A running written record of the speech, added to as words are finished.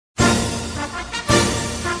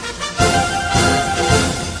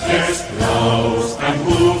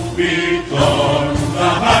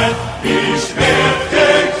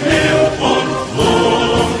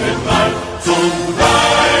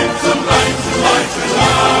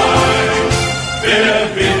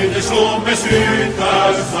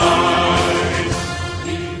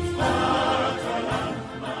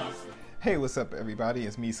Hey, what's up everybody?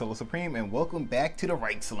 It's me, SoloSupreme, and welcome back to the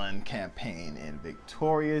Reichsland campaign in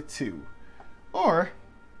Victoria 2. Or,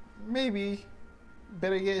 maybe,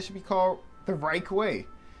 better yet, it should be called the Reich Way.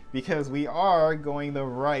 Because we are going the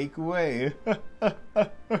Reich Way.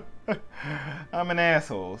 I'm an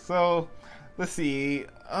asshole. So, let's see.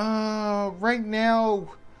 Right now,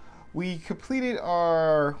 we completed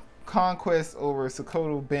our conquest over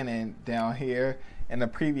Sokoto Benin down here in the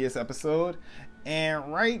previous episode.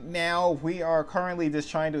 And right now, we are currently just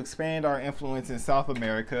trying to expand our influence in South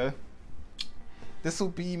America. This will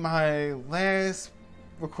be my last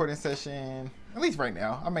recording session, at least right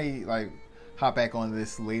now. I may hop back on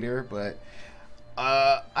this later, but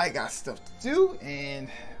I got stuff to do, and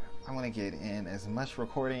I want to get in as much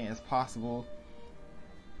recording as possible.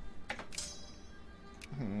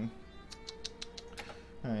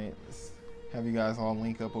 Alright, let's have you guys all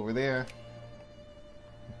link up over there.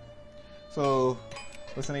 So,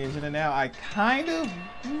 what's on the agenda now? I kind of,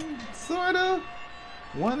 sort of,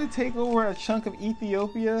 want to take over a chunk of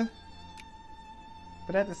Ethiopia,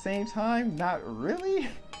 but at the same time, not really.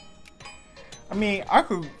 I mean, I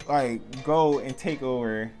could go and take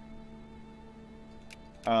over,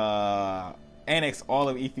 annex all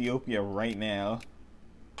of Ethiopia right now.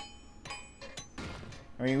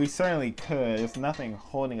 I mean, we certainly could. There's nothing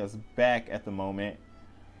holding us back at the moment.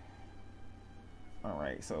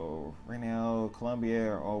 Alright, so right now,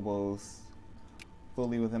 Colombia are almost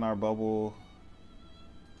fully within our bubble.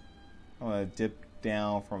 I'm gonna dip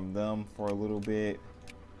down from them for a little bit.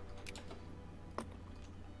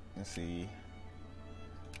 Let's see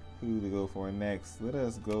who to go for next. Let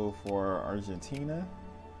us go for Argentina.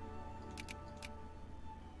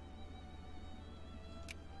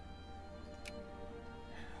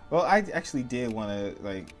 Well, I actually did want to,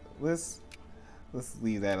 let's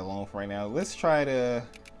leave that alone for right now. Let's try to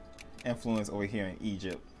influence over here in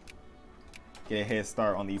Egypt. Get a head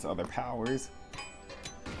start on these other powers.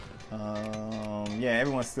 Yeah,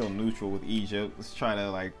 everyone's still neutral with Egypt. Let's try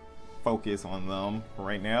to focus on them for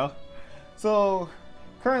right now. So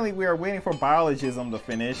currently we are waiting for biologism to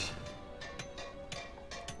finish,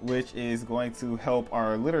 which is going to help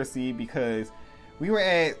our literacy, because we were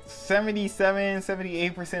at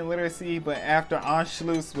 77-78% literacy, but after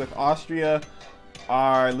Anschluss with Austria,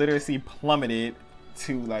 our literacy plummeted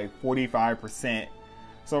to 45%.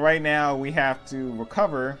 So right now we have to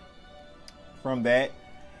recover from that.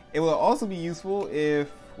 It will also be useful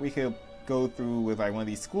if we could go through with one of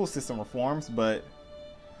these school system reforms, but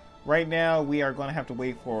right now we are going to have to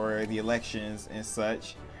wait for the elections and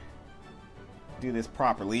such. Do this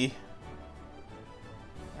properly.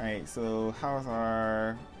 Alright, so how's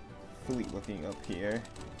our fleet looking up here?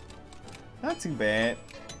 Not too bad.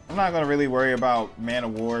 I'm not gonna really worry about man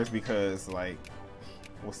of wars because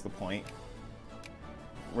what's the point?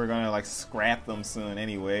 We're gonna scrap them soon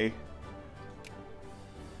anyway.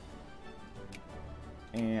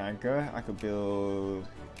 And I could build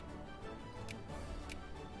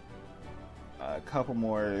a couple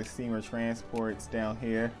more steamer transports down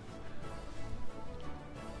here.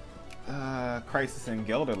 Crisis in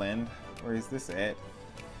Gelderland. Where is this at?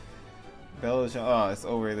 Belgium. Oh, it's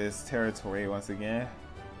over this territory once again.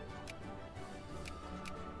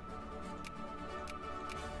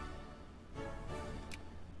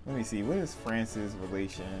 Let me see. What is France's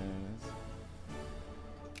relations?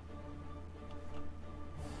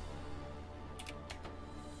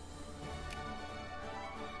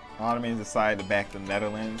 Ottomans decided to back the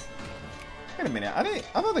Netherlands. Wait a minute. I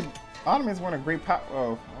thought the Ottomans weren't a great power.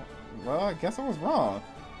 Oh, well, I guess I was wrong.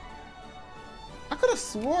 I could have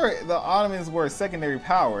swore the Ottomans were a secondary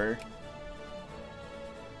power.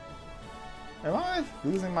 Am I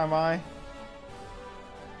losing my mind?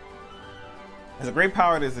 As a great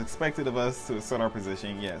power that is expected of us to assert our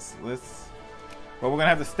position, yes. But we're gonna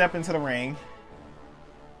have to step into the ring.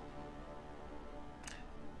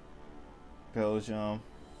 Belgium.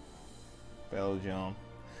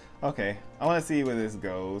 Okay, I want to see where this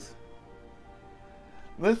goes.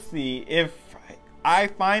 Let's see. If I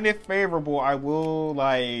find it favorable, I will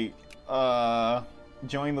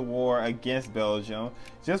join the war against Belgium,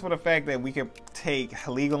 just for the fact that we could take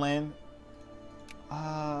Heligoland,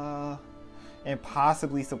 and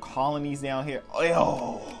possibly some colonies down here.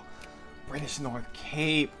 Oh, British North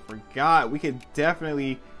Cape. Forgot. We could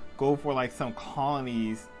definitely go for some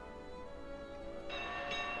colonies.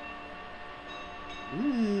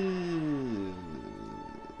 Ooh.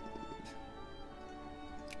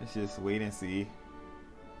 Let's just wait and see.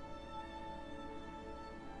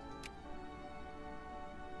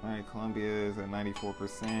 Alright, Colombia is at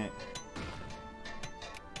 94%.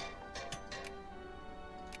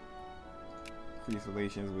 increase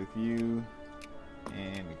relations with you,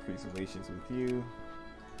 and increase relations with you.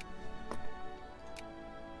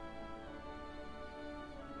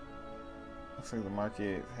 Looks like the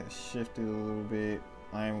market has shifted a little bit.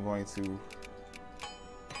 I am going to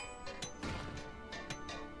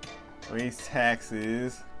raise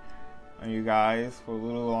taxes on you guys for a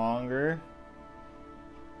little longer.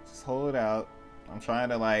 Just hold it out. I'm trying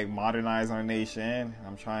to like modernize our nation.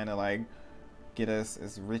 I'm trying to like get us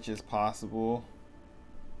as rich as possible.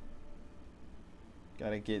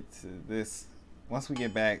 Gotta get to this. Once we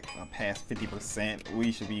get back past 50%,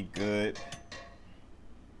 we should be good.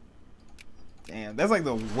 Damn, that's like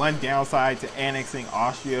the one downside to annexing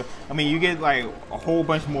Austria. I mean, you get like a whole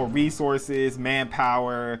bunch more resources,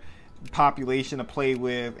 manpower, population to play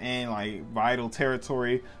with, and like vital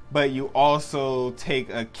territory, but you also take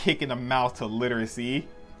a kick in the mouth to literacy.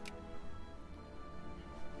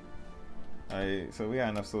 Alright, so we got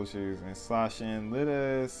enough soldiers in Sloshin. Let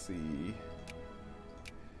us see.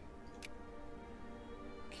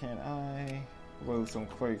 Can I load some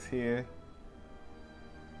clerks here?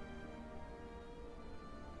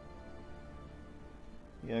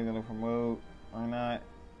 You guys gonna promote or not?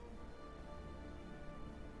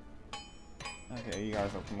 Okay, you guys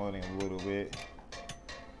are promoting a little bit.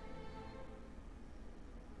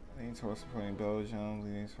 Leaning towards supporting Belgium,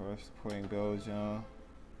 leaning towards supporting Belgium.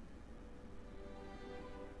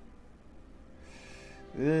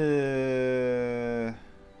 If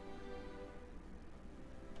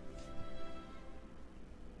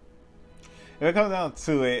it comes down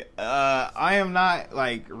to it, I am not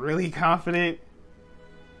like really confident.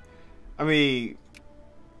 I mean,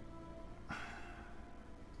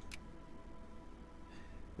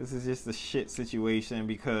 this is just a shit situation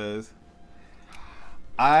because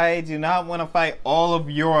I do not want to fight all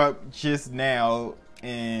of Europe just now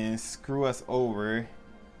and screw us over,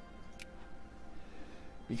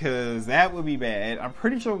 because that would be bad. I'm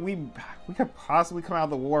pretty sure we could possibly come out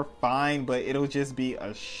of the war fine, but it'll just be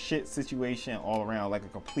a shit situation all around, like a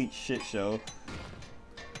complete shit show.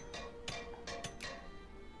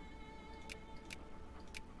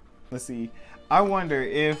 Let's see. I wonder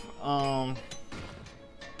if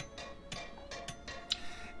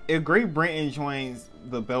Great Britain joins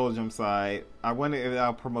the Belgium side, I wonder if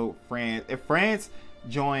that'll promote France. If France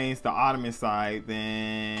joins the Ottoman side,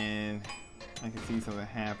 then I can see something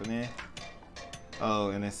happening.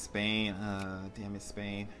 Oh, and then Spain. Damn it,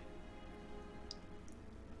 Spain.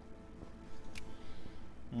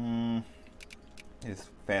 Just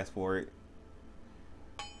fast forward.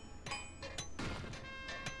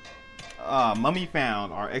 Mummy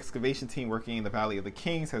found. Our excavation team working in the Valley of the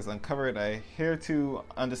Kings has uncovered a hitherto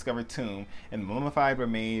undiscovered tomb and mummified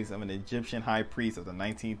remains of an Egyptian high priest of the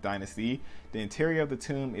 19th dynasty. The interior of the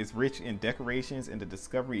tomb is rich in decorations, and the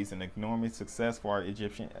discovery is an enormous success for our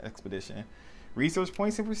Egyptian expedition. Resource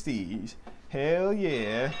points and prestige. Hell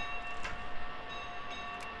yeah.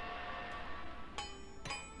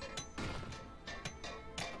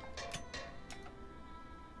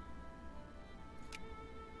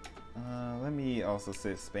 Let me also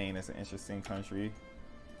set Spain as an interesting country.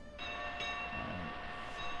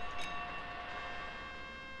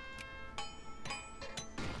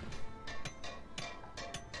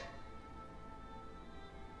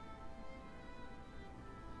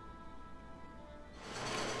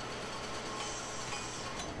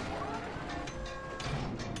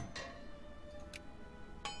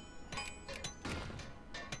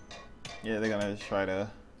 Yeah, they're gonna try to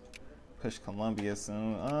push Colombia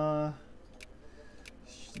soon.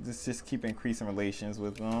 Just keep increasing relations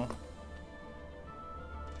with them.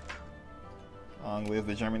 Long live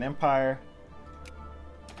the German Empire.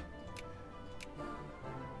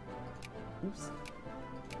 Oops.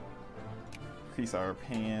 Increase our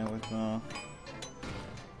opinion with them.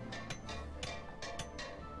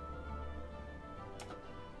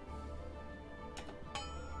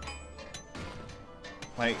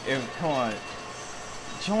 Like, come on.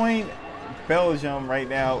 Join Belgium right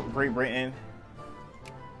now, Great Britain.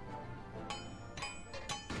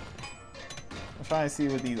 I'm trying to see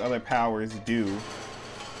what these other powers do.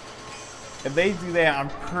 If they do that, I'm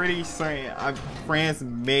pretty certain France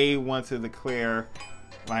may want to declare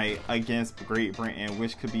like against Great Britain,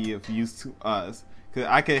 which could be of use to us. Because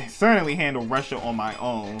I could certainly handle Russia on my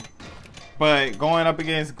own, but going up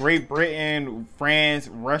against Great Britain, France,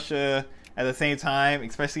 Russia at the same time,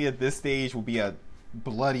 especially at this stage, will be a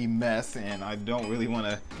bloody mess, and I don't really want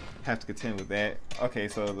to have to contend with that. Okay,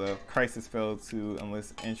 so the crisis failed to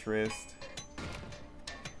enlist interest.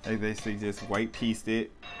 They basically just white pieced it.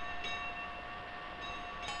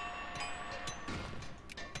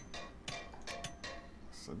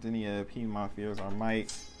 So Sardinia, Piedmont feels our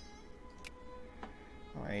might.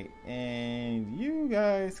 Alright, and you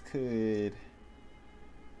guys could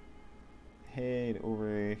head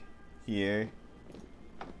over here.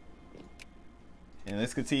 And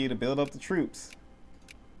let's continue to build up the troops.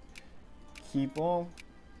 Keep on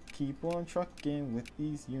trucking with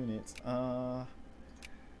these units.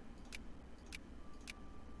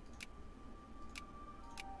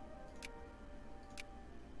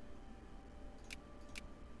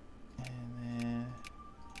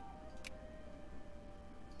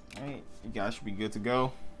 Alright, you guys should be good to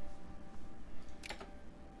go.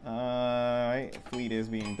 Alright, fleet is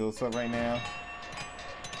being built up right now.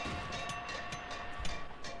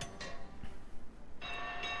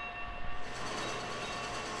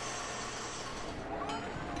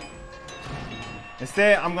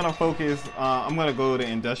 Instead, I'm gonna focus. I'm gonna go to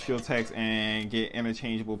industrial techs and get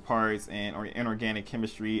interchangeable parts and or inorganic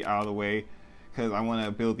chemistry out of the way, because I want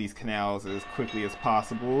to build these canals as quickly as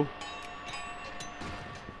possible.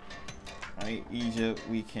 Alright, Egypt,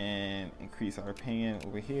 we can increase our opinion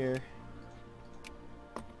over here.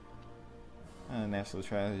 National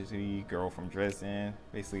tragedy, girl from Dresden.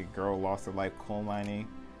 Basically, girl lost her life coal mining.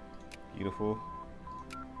 Beautiful.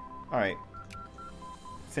 Alright,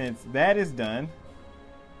 since that is done,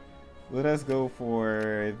 let us go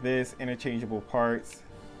for this interchangeable parts.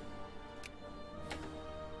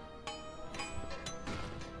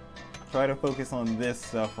 Try to focus on this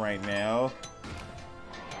stuff right now.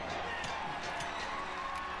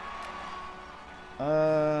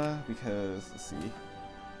 Because let's see,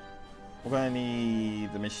 we're gonna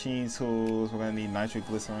need the machine tools. We're gonna need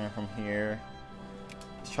nitroglycerin from here.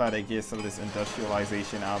 Let's try to get some of this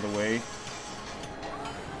industrialization out of the way.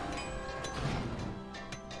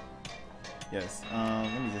 Yes,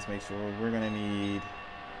 let me just make sure. We're gonna need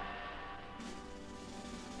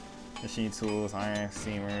machine tools, iron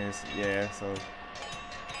steamers. Yeah, so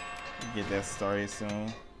get that started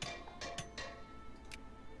soon.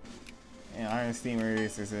 And iron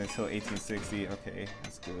steamers is until 1860. Okay,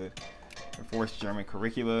 that's good. Enforced German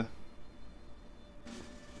curricula.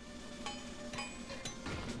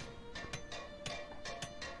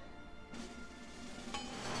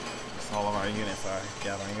 So all of our units are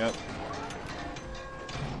gathering up.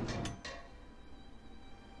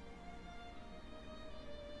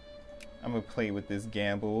 I'm gonna play with this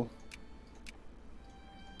gamble.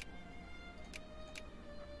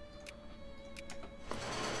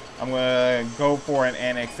 I'm gonna go for an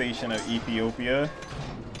annexation of Ethiopia.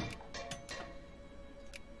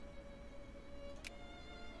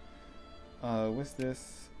 What's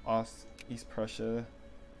this? East Prussia.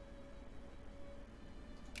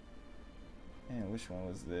 And which one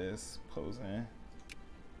was this? Posen.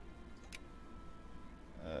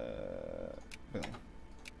 Boom.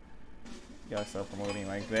 You gotta start promoting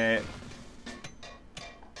like that.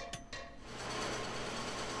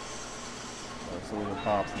 So we will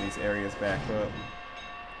pop some of these areas back up.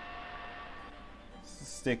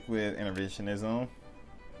 Stick with interventionism.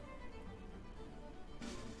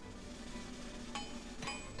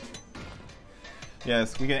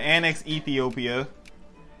 Yes, we can annex Ethiopia,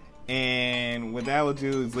 and what that will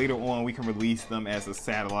do is later on we can release them as a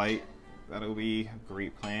satellite. That'll be a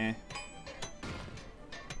great plan.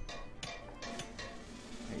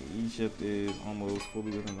 Okay, Egypt is almost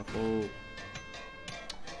fully within the fold.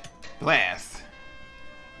 Blast!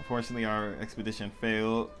 Unfortunately, our expedition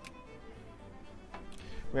failed.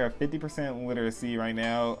 We're at 50% literacy right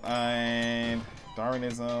now, and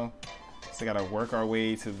Darwinism. So gotta work our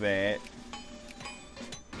way to that.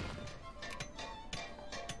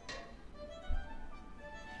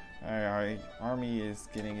 Alright, our army is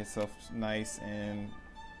getting itself nice and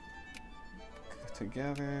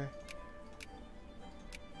together.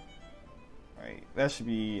 Alright, that should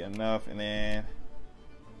be enough, and then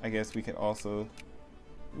I guess we could also,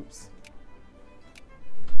 oops.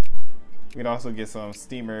 We could also get some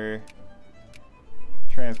steamer,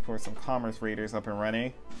 transport some commerce raiders up and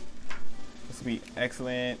running. This will be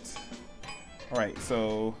excellent. Alright,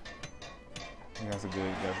 so you guys are good,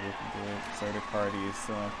 you guys are looking good. Conservative Party is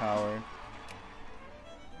still in power.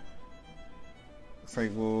 Looks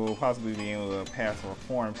like we'll possibly be able to pass a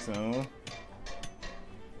reform soon.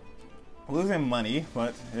 We're losing money,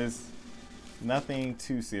 but it's nothing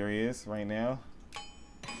too serious right now.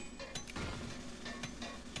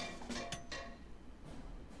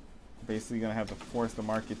 Basically gonna have to force the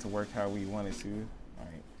market to work how we want it to.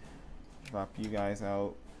 Alright, drop you guys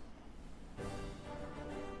out.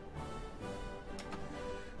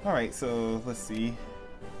 Alright, so let's see.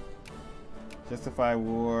 Justify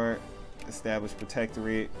war, establish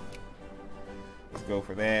protectorate. Let's go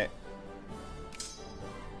for that.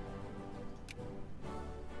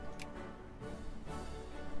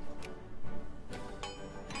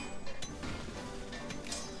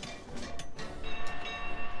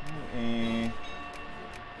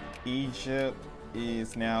 Egypt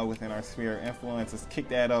is now within our sphere of influence. Let's kick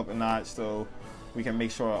that up a notch so we can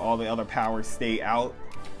make sure all the other powers stay out.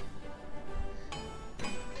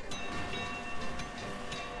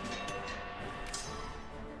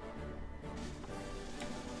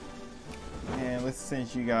 And let's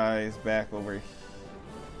send you guys back over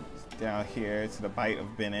down here to the Bight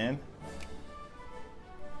of Benin.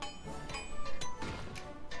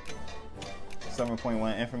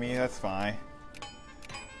 7.1 infamy, that's fine.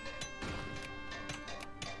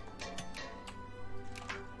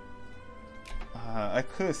 I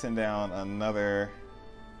could send down another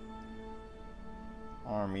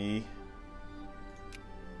army.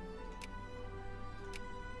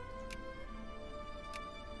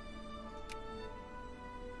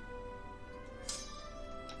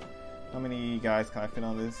 How many guys can I fit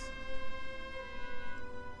on this?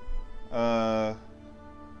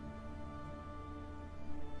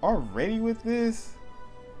 Already with this?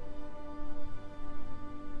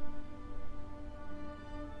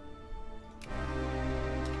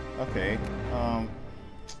 Okay,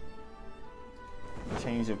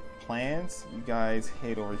 change of plans. You guys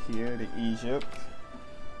head over here to Egypt.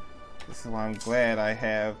 This is why I'm glad I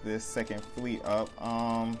have this second fleet up.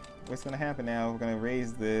 What's gonna happen now? We're gonna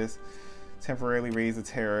raise this, temporarily raise the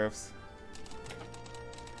tariffs.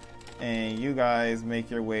 And you guys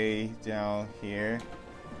make your way down here.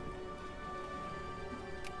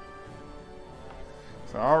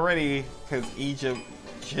 So already, because Egypt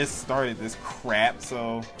just started this crap,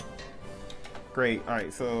 so great.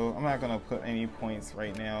 Alright, so I'm not gonna put any points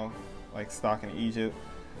right now, like stock in Egypt.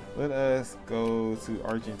 Let us go to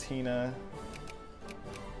Argentina.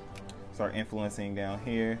 Start influencing down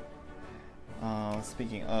here.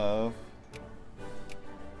 Speaking of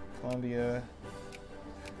Colombia,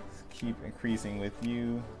 let's keep increasing with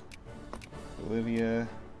you. Bolivia,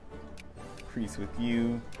 increase with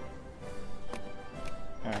you.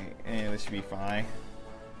 Alright, and this should be fine.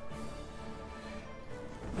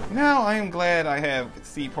 Now I am glad I have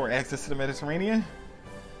seaport access to the Mediterranean.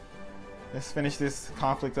 Let's finish this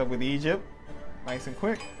conflict up with Egypt nice and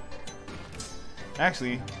quick.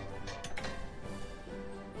 Actually,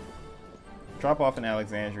 drop off in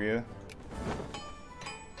Alexandria.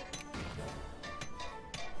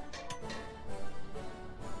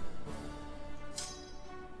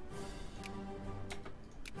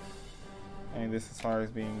 And this as far as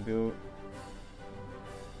being built.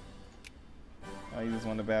 I just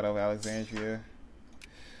won the Battle of Alexandria.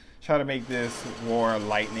 Try to make this war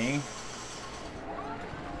lightning.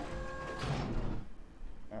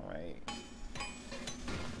 Alright.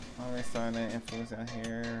 Alright, starting to influence down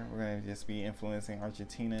here. We're going to just be influencing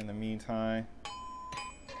Argentina in the meantime.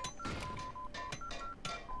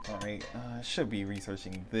 Alright, should be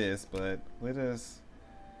researching this, but let us...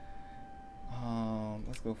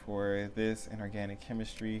 let's go for this inorganic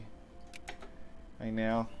chemistry right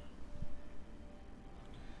now.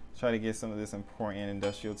 Try to get some of this important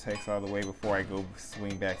industrial techs out of the way before I go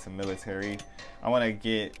swing back to military. I want to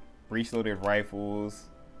get breech-loaded rifles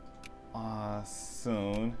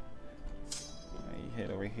soon. You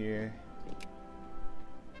head over here.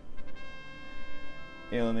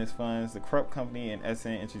 Illness funds. The Krupp Company and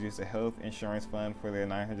SN introduced a health insurance fund for their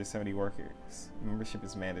 970 workers. Membership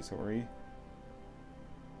is mandatory.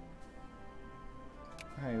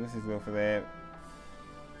 Alright, let's just go for that.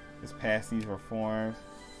 Just pass these reforms.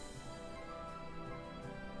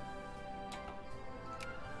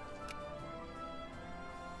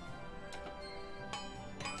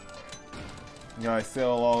 You guys sail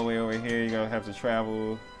all the way over here. You're gonna have to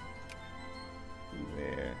travel through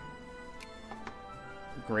there.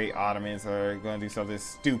 Great Ottomans are gonna do something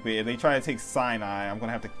stupid. If they try to take Sinai, I'm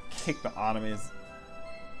gonna have to kick the Ottomans.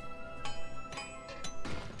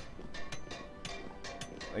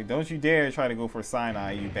 Like, don't you dare try to go for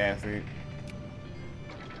Sinai, you bastard.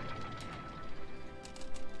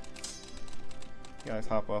 You guys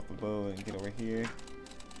hop off the boat and get over here.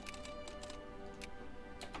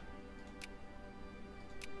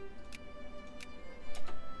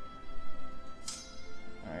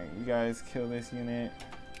 Alright, you guys kill this unit.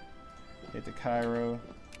 Get to Cairo.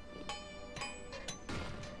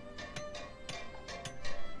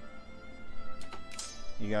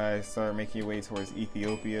 You guys start making your way towards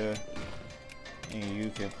Ethiopia, and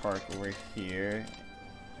you can park over here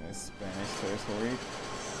in Spanish territory.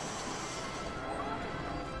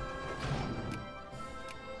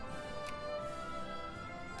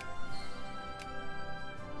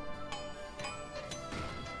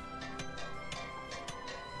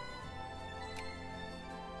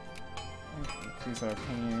 Increase our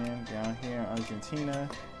opinion down here in Argentina.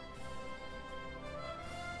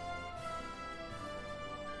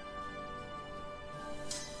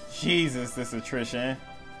 Jesus, this attrition.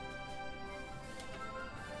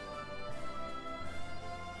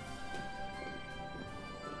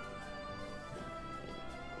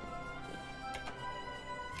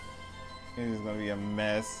 This is gonna be a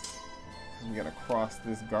mess. We gotta cross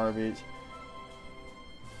this garbage.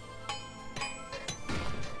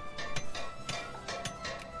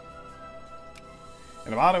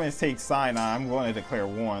 And if Ottomans take Sinai, I'm going to declare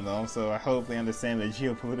war on them, so I hope they understand the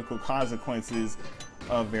geopolitical consequences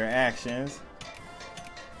of their actions.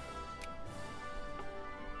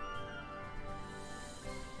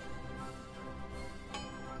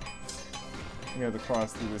 We have to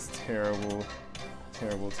cross through this terrible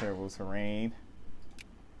terrain.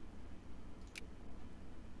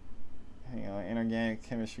 Hang on, inorganic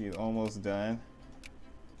chemistry is almost done.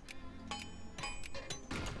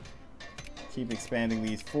 Keep expanding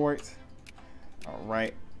these forts.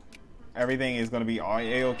 Alright. Everything is going to be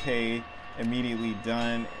A-OK, immediately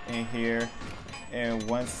done in here. And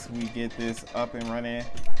once we get this up and running,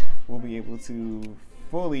 we'll be able to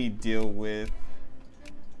fully deal with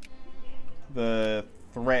the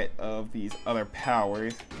threat of these other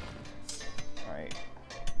powers. Alright.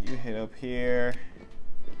 You hit up here.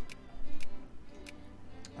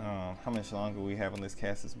 How much longer we have on this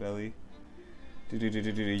Casus Belli?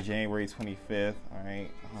 January 25th.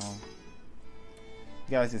 Alright. You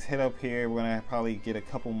guys just hit up here. We're gonna probably get a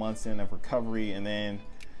couple months in of recovery, and then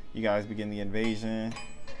you guys begin the invasion.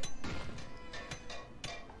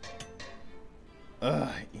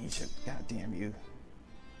 Ugh, Egypt. God damn you.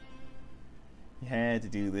 You had to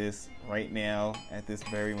do this right now at this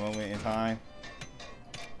very moment in time.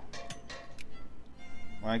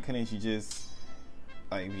 Why couldn't you just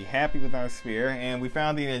be happy with our spear? And we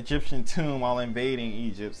found the Egyptian tomb while invading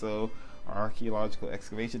Egypt. So our archaeological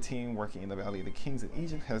excavation team working in the Valley of the Kings of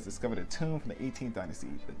Egypt has discovered a tomb from the 18th dynasty.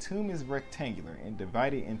 The tomb is rectangular and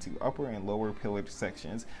divided into upper and lower pillared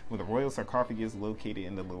sections, with a royal sarcophagus located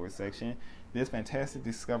in the lower section. This fantastic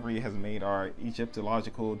discovery has made our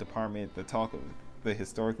Egyptological department the talk of the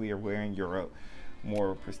historically aware in Europe.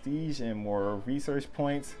 More prestige and more research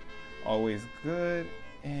points, always good.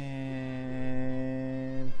 And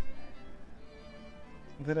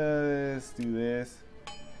let us do this.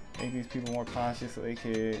 Make these people more cautious so they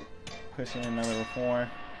could push in another reform.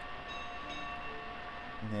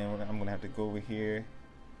 And then I'm gonna have to go over here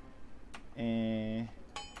and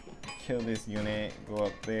kill this unit, go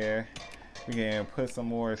up there. We can put some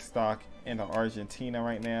more stock into Argentina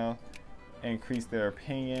right now, increase their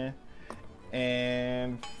opinion.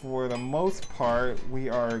 And for the most part, we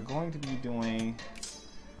are going to be doing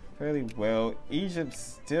fairly well. Egypt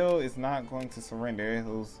still is not going to surrender,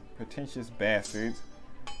 those pretentious bastards.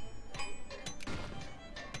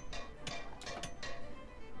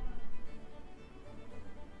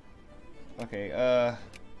 Okay,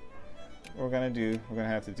 what we're gonna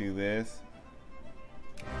have to do this.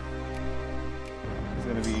 It's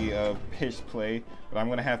gonna be a pitch play, but I'm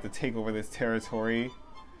gonna have to take over this territory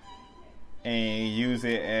and use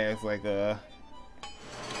it as like a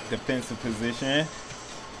defensive position,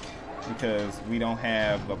 because we don't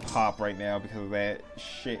have the pop right now because of that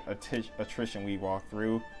shit attrition we walked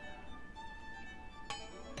through.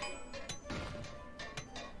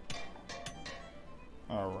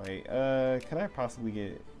 Alright, could I possibly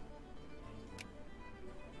get...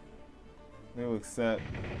 They'll accept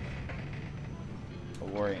a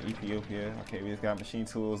war in Ethiopia. Okay, we just got machine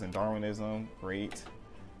tools and Darwinism. Great.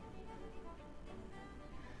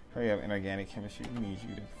 Hurry up, inorganic chemistry. We need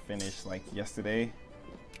you to finish like yesterday.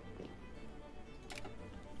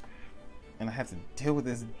 And I have to deal with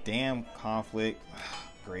this damn conflict.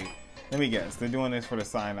 Great. Let me guess. They're doing this for the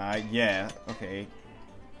Sinai. Yeah, okay.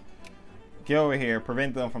 Get over here.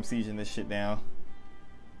 Prevent them from sieging this shit down.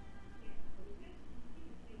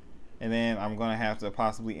 And then I'm going to have to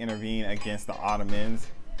possibly intervene against the Ottomans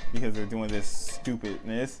because they're doing this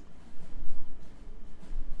stupidness.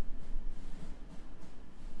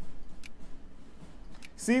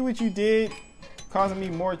 See what you did? Causing me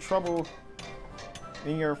more trouble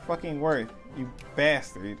than you're fucking worth, you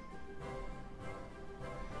bastard.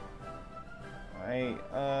 Alright,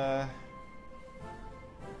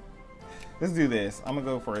 let's do this. I'm gonna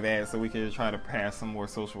go for that so we can try to pass some more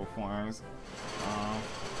social reforms.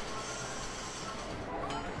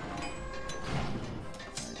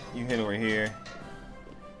 You hit over here.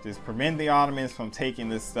 Just prevent the Ottomans from taking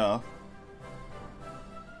this stuff.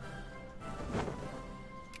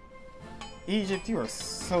 Egypt, you are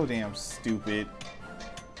so damn stupid.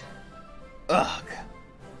 Ugh.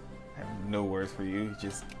 I have no words for you.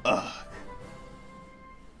 Just ugh.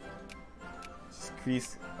 Just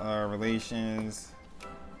increase our relations.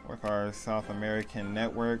 Work our South American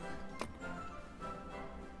network.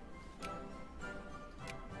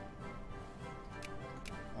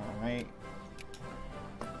 Alright.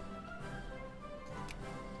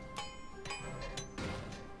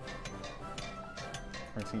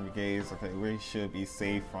 Brigades. Okay, we should be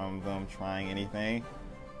safe from them trying anything.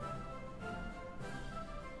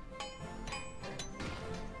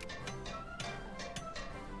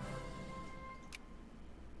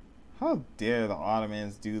 How dare the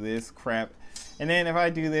Ottomans do this crap? And then if I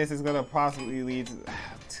do this, it's gonna possibly lead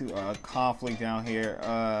to a conflict down here.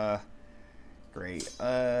 Great.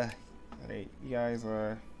 You guys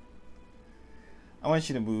are. I want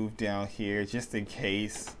you to move down here just in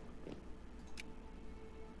case.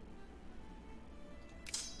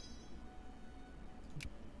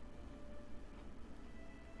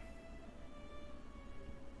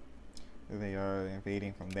 They are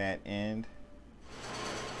invading from that end.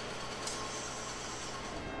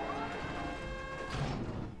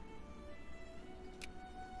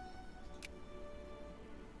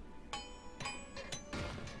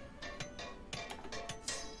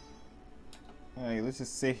 Alright, let's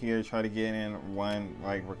just sit here, try to get in one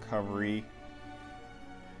like recovery.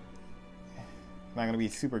 Not gonna be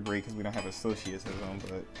super great because we don't have associatism,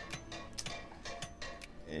 but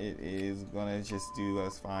it is gonna just do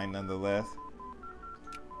us fine nonetheless.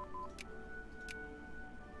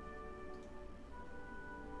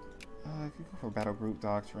 I could go for battle group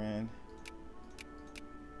doctrine.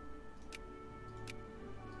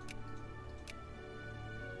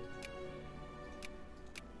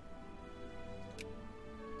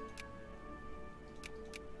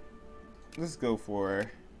 Let's go for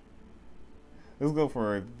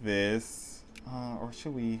this, or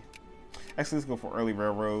should we? Actually, let's go for early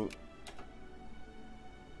railroad.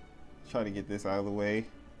 Try to get this out of the way.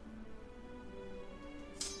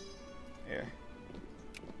 There.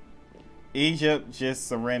 Egypt just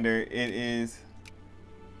surrendered. It is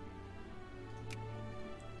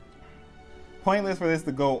pointless for this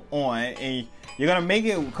to go on, and you're gonna make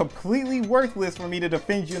it completely worthless for me to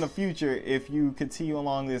defend you in the future if you continue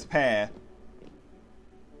along this path.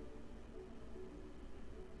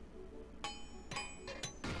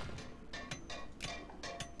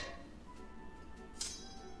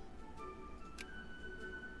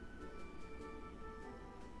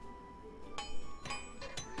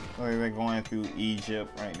 They're going through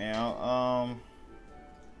Egypt right now.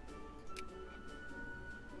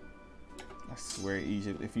 I swear,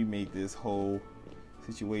 Egypt, if you make this whole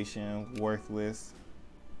situation worthless,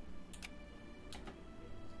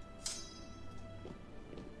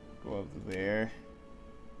 go up there.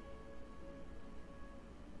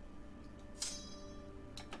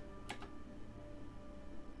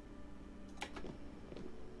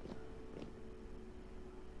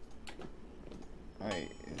 All right.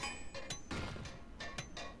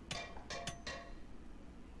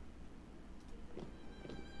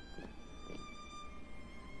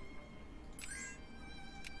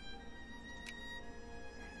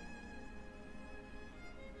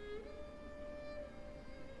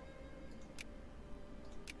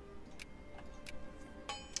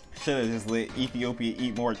 Should have just let Ethiopia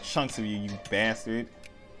eat more chunks of you, you bastard.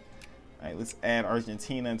 Alright, let's add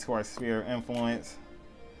Argentina into our sphere of influence.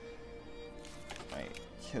 Alright,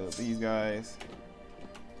 kill these guys.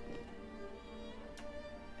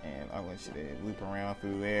 And I want you to loop around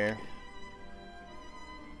through there.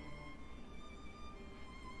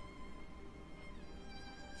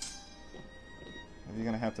 You're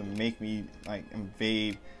gonna have to make me like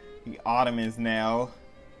invade the Ottomans now.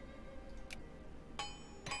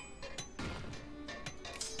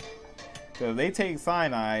 So if they take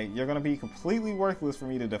Sinai, you're going to be completely worthless for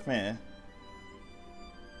me to defend.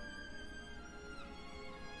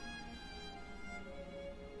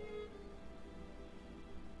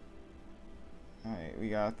 Alright, we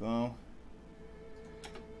got them.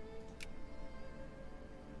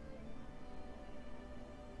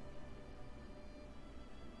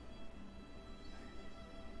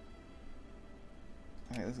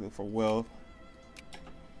 Alright, let's go for wealth.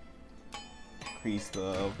 Increase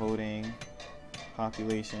the voting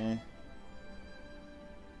population.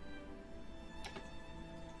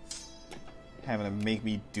 Having to make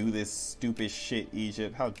me do this stupid shit,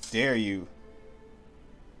 Egypt. How dare you?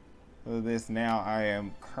 For this now, I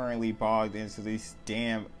am currently bogged into these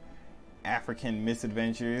damn African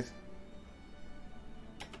misadventures.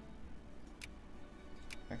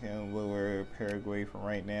 I can lower Paraguay for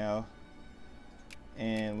right now.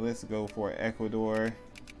 And let's go for Ecuador.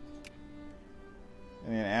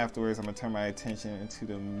 And then afterwards, I'm going to turn my attention into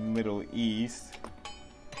the Middle East.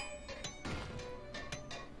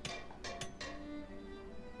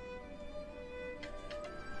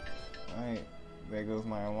 there goes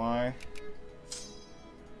my alarm.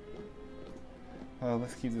 Well,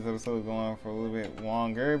 let's keep this episode going for a little bit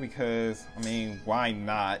longer because, I mean, why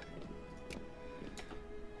not?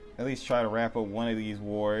 At least try to wrap up one of these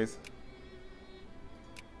wars.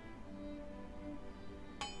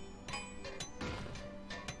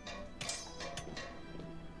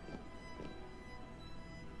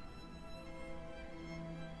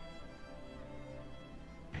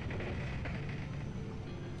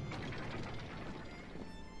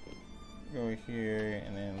 Go here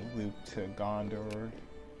and then loop to Gondor.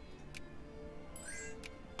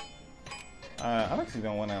 I actually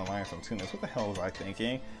don't want to alliance on Tunis. What the hell was I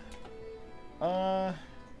thinking? Alright,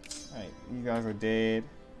 you guys are dead.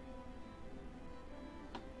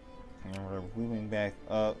 And we're moving back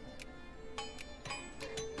up.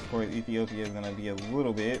 Of course, Ethiopia is going to be a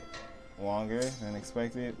little bit longer than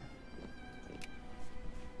expected.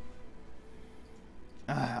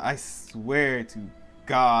 I swear to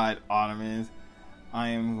God, Ottomans, I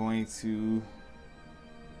am going to...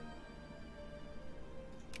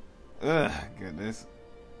 Ugh, goodness.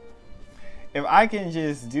 If I can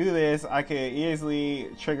just do this, I could easily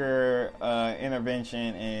trigger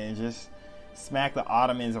intervention and just smack the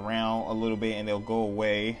Ottomans around a little bit and they'll go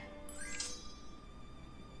away.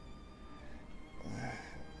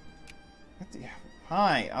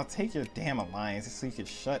 Fine, I'll take your damn alliance so you can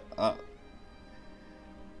shut up.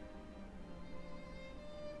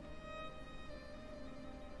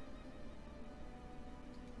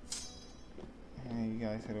 You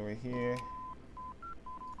guys head over here.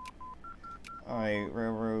 Alright,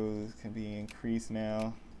 railroads can be increased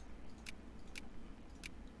now.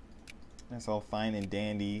 That's all fine and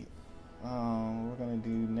dandy. What we're gonna do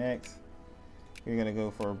next, we're gonna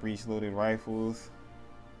go for breech loaded rifles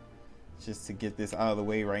just to get this out of the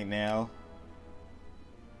way right now.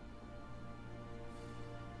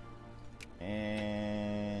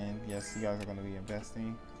 And yes, you guys are gonna be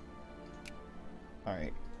investing.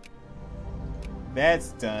 Alright.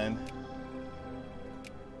 That's done.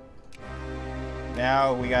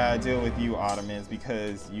 Now we gotta deal with you, Ottomans,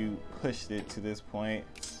 because you pushed it to this point.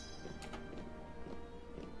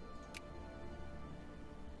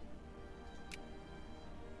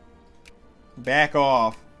 Back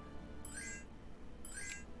off.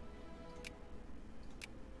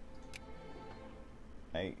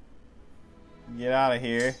 Like, get out of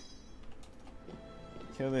here.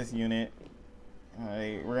 Kill this unit.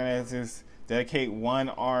 Alright, we're gonna just dedicate one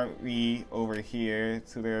army over here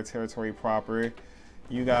to their territory proper.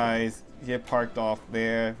 You guys get parked off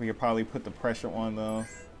there. We could probably put the pressure on them.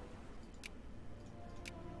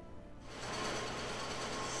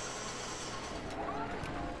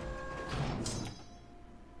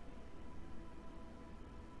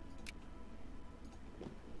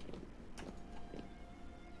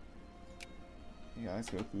 You guys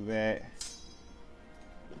go through that.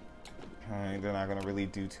 Alright, they're not gonna really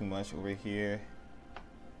do too much over here.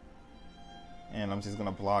 And I'm just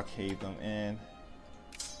gonna blockade them in.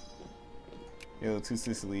 Yo, 2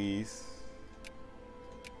 Sicilies.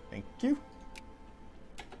 Thank you.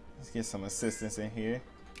 Let's get some assistance in here.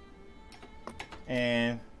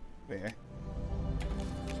 And there.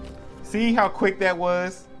 See how quick that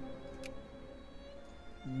was?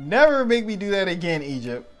 Never make me do that again,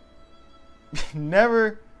 Egypt.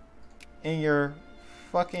 Never in your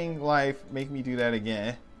fucking life make me do that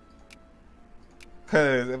again.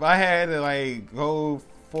 Cause if I had to like go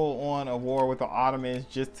full on a war with the Ottomans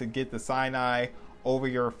just to get the Sinai over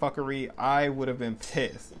your fuckery, I would have been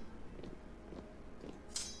pissed.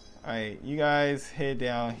 Alright, you guys head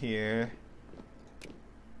down here.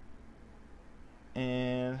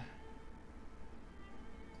 And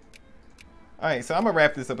alright, so I'm gonna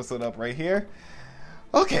wrap this episode up right here.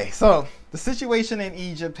 Okay, so the situation in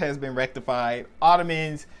Egypt has been rectified.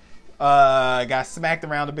 Ottomans got smacked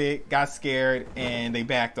around a bit, got scared, and they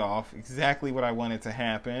backed off. Exactly what I wanted to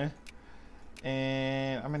happen.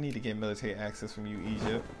 And I'm gonna need to get military access from you,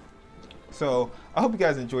 Egypt. So I hope you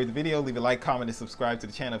guys enjoyed the video. Leave a like, comment, and subscribe to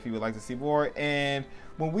the channel if you would like to see more. And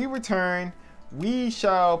when we return, we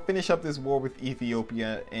shall finish up this war with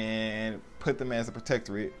Ethiopia and put them as a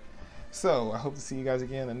protectorate. So I hope to see you guys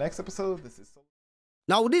again in the next episode. This is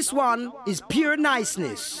Now this one is pure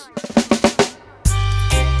niceness.